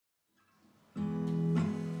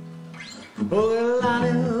Well,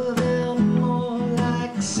 I knew them more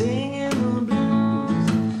like singing the blues.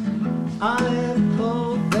 I never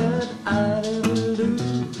thought that I'd ever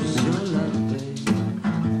lose your love, babe.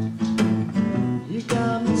 You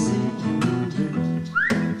got me singing the blues.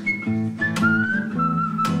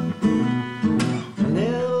 I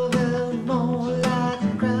never felt more like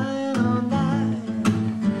crying all night.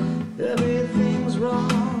 Everything's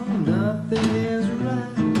wrong, nothing is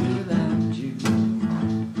right without you.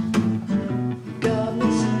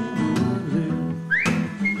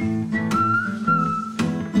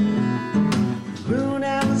 Moon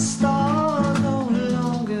and the stars no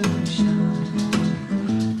longer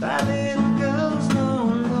shine. That little girl's no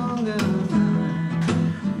longer mine.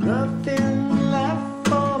 Nothing left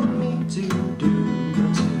for me to do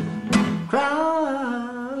but to cry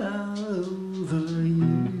over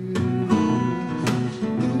you.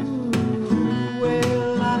 Ooh,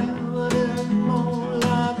 well, I never did more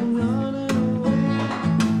like running away.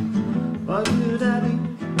 What could I do?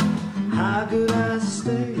 How could I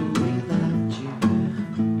stay without you?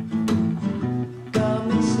 Got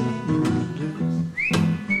me singing the blues.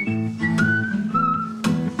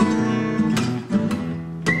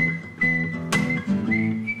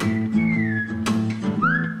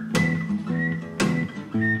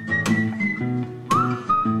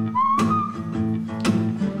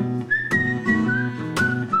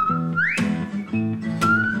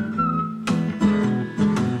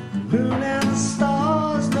 Moon and the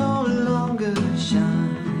stars no longer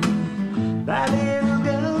shine. That little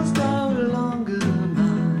girl's no longer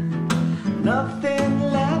mine. Nothing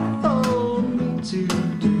left for me to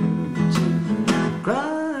do to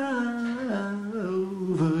cry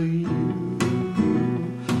over you.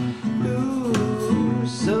 Ooh,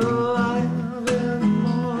 so I've been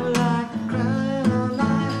more like crying all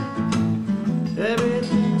night.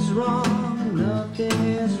 Everything's wrong, nothing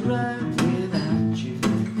is right without you.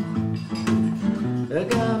 I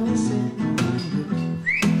got